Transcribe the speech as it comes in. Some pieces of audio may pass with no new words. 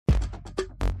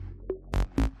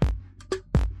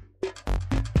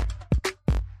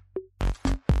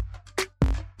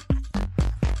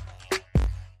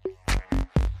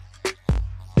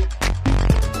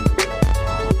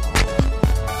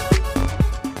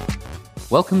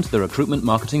Welcome to the Recruitment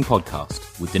Marketing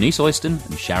Podcast with Denise Oyston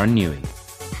and Sharon Newey.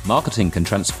 Marketing can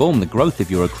transform the growth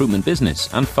of your recruitment business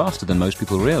and faster than most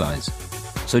people realise.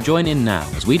 So join in now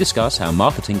as we discuss how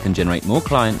marketing can generate more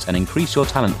clients and increase your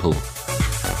talent pool.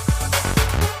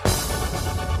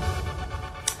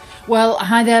 Well,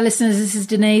 hi there, listeners. This is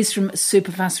Denise from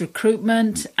Superfast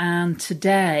Recruitment, and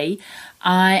today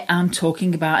I am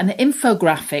talking about an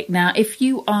infographic. Now, if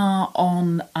you are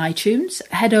on iTunes,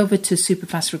 head over to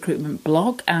Superfast Recruitment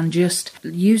blog and just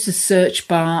use the search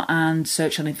bar and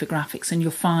search on infographics, and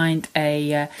you'll find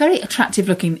a very attractive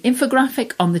looking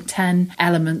infographic on the 10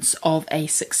 elements of a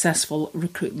successful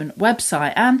recruitment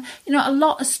website. And, you know, a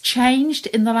lot has changed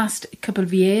in the last couple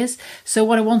of years. So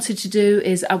what I wanted to do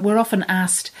is, we're often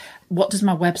asked, what does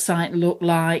my website look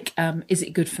like? Is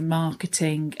it good for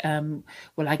marketing?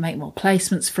 Will I make more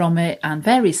placements from it? And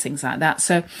various things like that.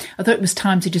 So I thought it was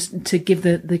time to give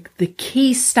the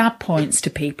key stab points to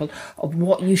people of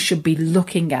what you should be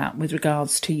looking at with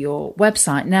regards to your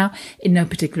website. Now, in no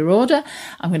particular order,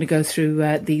 I'm going to go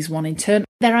through these one in turn.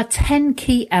 There are 10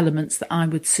 key elements that I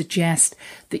would suggest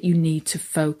that you need to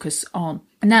focus on.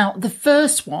 Now, the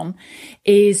first one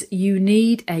is you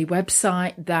need a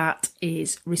website that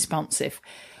is responsive.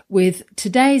 With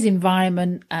today's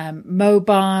environment,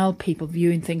 mobile, people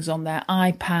viewing things on their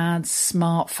iPads,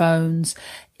 smartphones,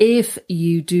 if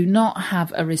you do not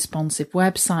have a responsive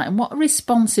website, and what a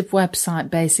responsive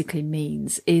website basically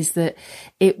means is that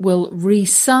it will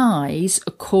resize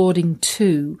according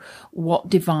to what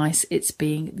device it's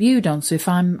being viewed on. So if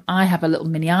I have a little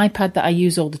mini iPad that I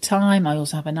use all the time, I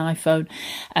also have an iPhone.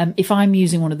 If I'm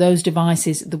using one of those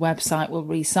devices, the website will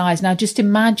resize. Now, just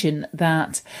imagine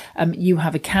that you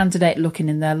have a candidate looking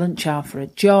in their lunch hour for a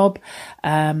job,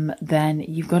 then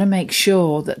you've got to make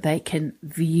sure that they can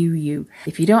view you.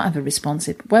 If you don't have a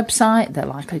responsive website, they're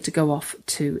likely to go off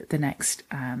to the next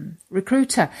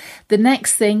recruiter. The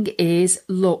next thing is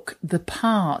look the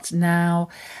part. Now,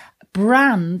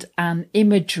 brand and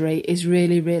imagery is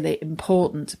really, really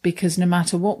important, because no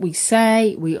matter what we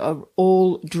say, we are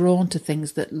all drawn to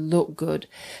things that look good.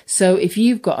 So if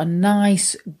you've got a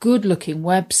nice, good looking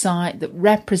website that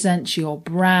represents your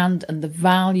brand and the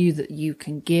value that you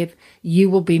can give, you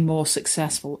will be more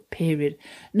successful, period.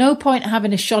 No point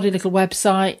having a shoddy little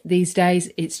website these days.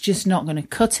 It's just not going to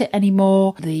cut it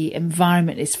anymore. The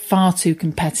environment is far too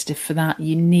competitive for that.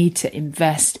 You need to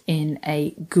invest in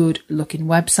a good looking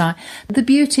website. The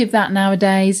beauty of that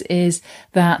nowadays is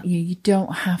that you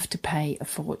don't have to pay a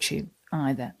fortune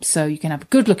either. So you can have a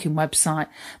good looking website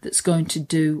that's going to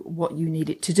do what you need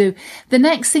it to do. The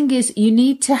next thing is you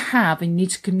need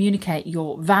to communicate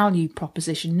your value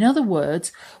proposition. In other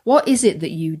words, what is it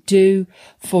that you do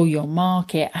for your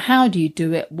market? How do you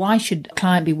do it? Why should a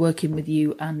client be working with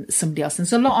you and somebody else? And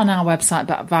there's a lot on our website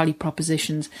about value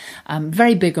propositions. I'm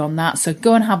very big on that. So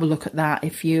go and have a look at that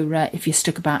if you're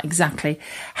stuck about exactly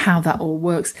how that all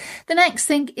works. The next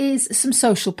thing is some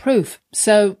social proof.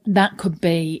 So that could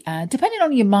be, depending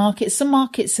on your market, some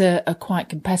markets are quite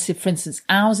competitive. For instance,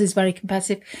 ours is very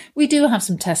competitive. We do have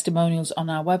some testimonials on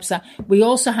our website. We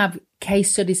also have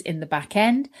case studies in the back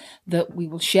end that we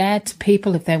will share to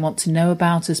people if they want to know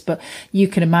about us. But you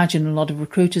can imagine a lot of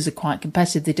recruiters are quite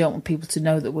competitive. They don't want people to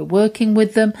know that we're working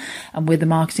with them and we're the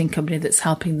marketing company that's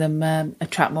helping them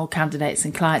attract more candidates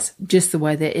and clients, just the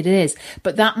way that it is.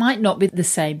 But that might not be the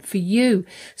same for you.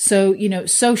 So, you know,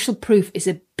 social proof is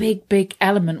a big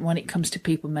element when it comes to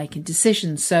people making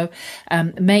decisions. So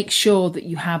make sure that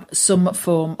you have some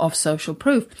form of social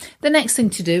proof. The next thing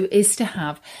to do is to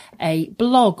have a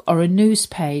blog or a news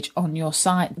page on your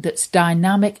site that's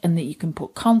dynamic and that you can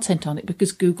put content on it,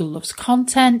 because Google loves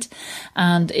content.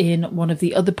 And in one of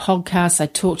the other podcasts, I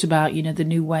talked about, you know, the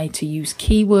new way to use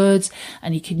keywords,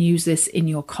 and you can use this in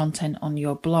your content on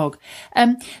your blog.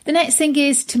 The next thing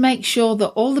is to make sure that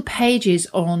all the pages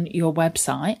on your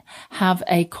website have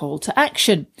a call to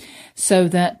action, so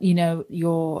that, you know,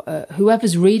 your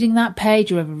whoever's reading that page,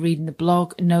 whoever reading the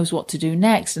blog, knows what to do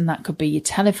next. And that could be your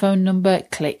telephone number,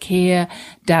 click here,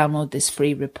 download this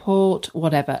free report,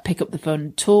 whatever, pick up the phone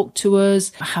and talk to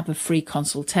us, have a free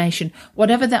consultation,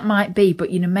 whatever that might be. But,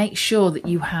 you know, make sure that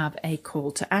you have a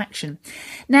call to action.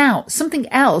 Now,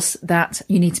 something else that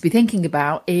you need to be thinking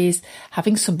about is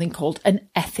having something called an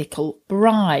ethical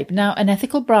bribe. Now, an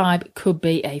ethical bribe could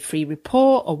be a free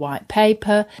report or white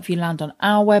paper. If you land on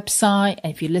our website, website,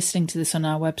 if you're listening to this on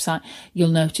our website, you'll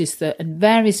notice that in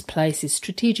various places,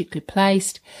 strategically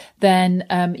placed, then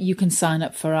you can sign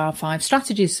up for our 5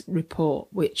 strategies report,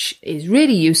 which is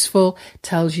really useful,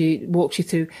 walks you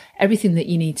through everything that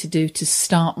you need to do to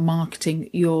start marketing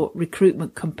your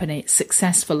recruitment company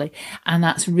successfully. And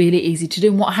that's really easy to do.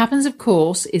 And what happens, of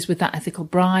course, is with that ethical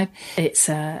bribe, it's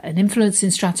an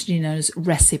influencing strategy known as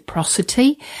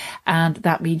reciprocity. And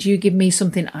that means you give me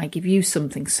something, I give you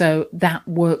something. So that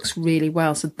works really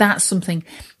well. So that's something,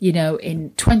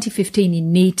 in 2015, you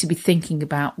need to be thinking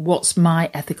about what's my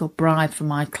ethical bribe for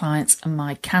my clients and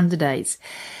my candidates.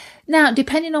 Now,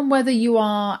 depending on whether you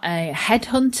are a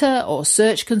headhunter or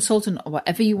search consultant or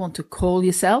whatever you want to call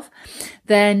yourself,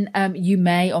 then you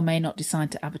may or may not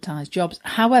decide to advertise jobs.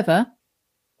 However,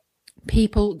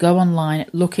 people go online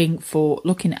looking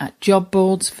at job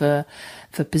boards for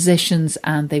positions,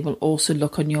 and they will also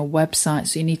look on your website.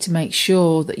 So you need to make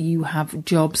sure that you have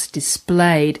jobs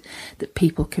displayed that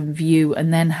people can view,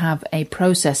 and then have a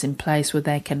process in place where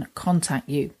they can contact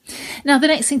you. Now, the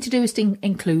next thing to do is to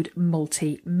include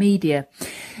multimedia.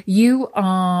 You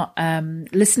are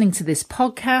listening to this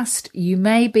podcast. You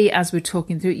may be, as we're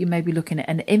talking through it, you may be looking at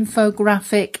an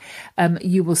infographic.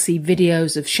 You will see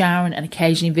videos of Sharon and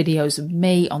occasionally videos of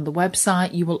me on the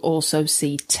website. You will also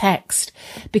see text,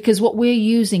 because what we're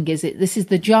using this is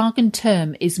the jargon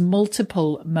term, is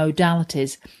multiple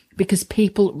modalities, because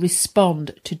people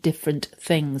respond to different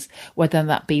things, whether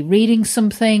that be reading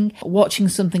something, watching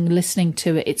something, listening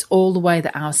to it. It's all the way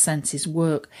that our senses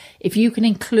work. If you can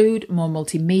include more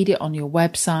multimedia on your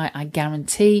website, I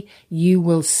guarantee you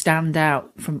will stand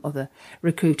out from other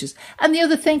recruiters. And the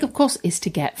other thing, of course, is to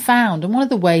get found. And one of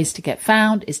the ways to get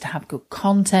found is to have good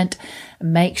content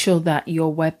and make sure that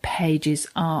your web pages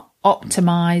are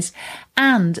optimized,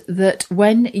 and that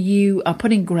when you are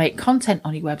putting great content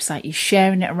on your website, you're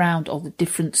sharing it around all the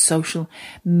different social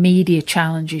media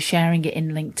challenges, sharing it in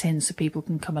LinkedIn so people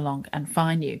can come along and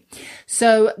find you.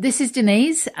 So this is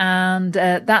Denise, and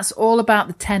that's all about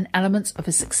the 10 elements of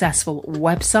a successful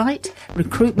website,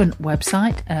 recruitment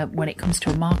website, when it comes to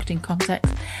a marketing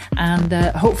context. And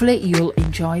hopefully you'll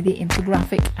enjoy the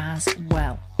infographic as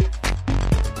well.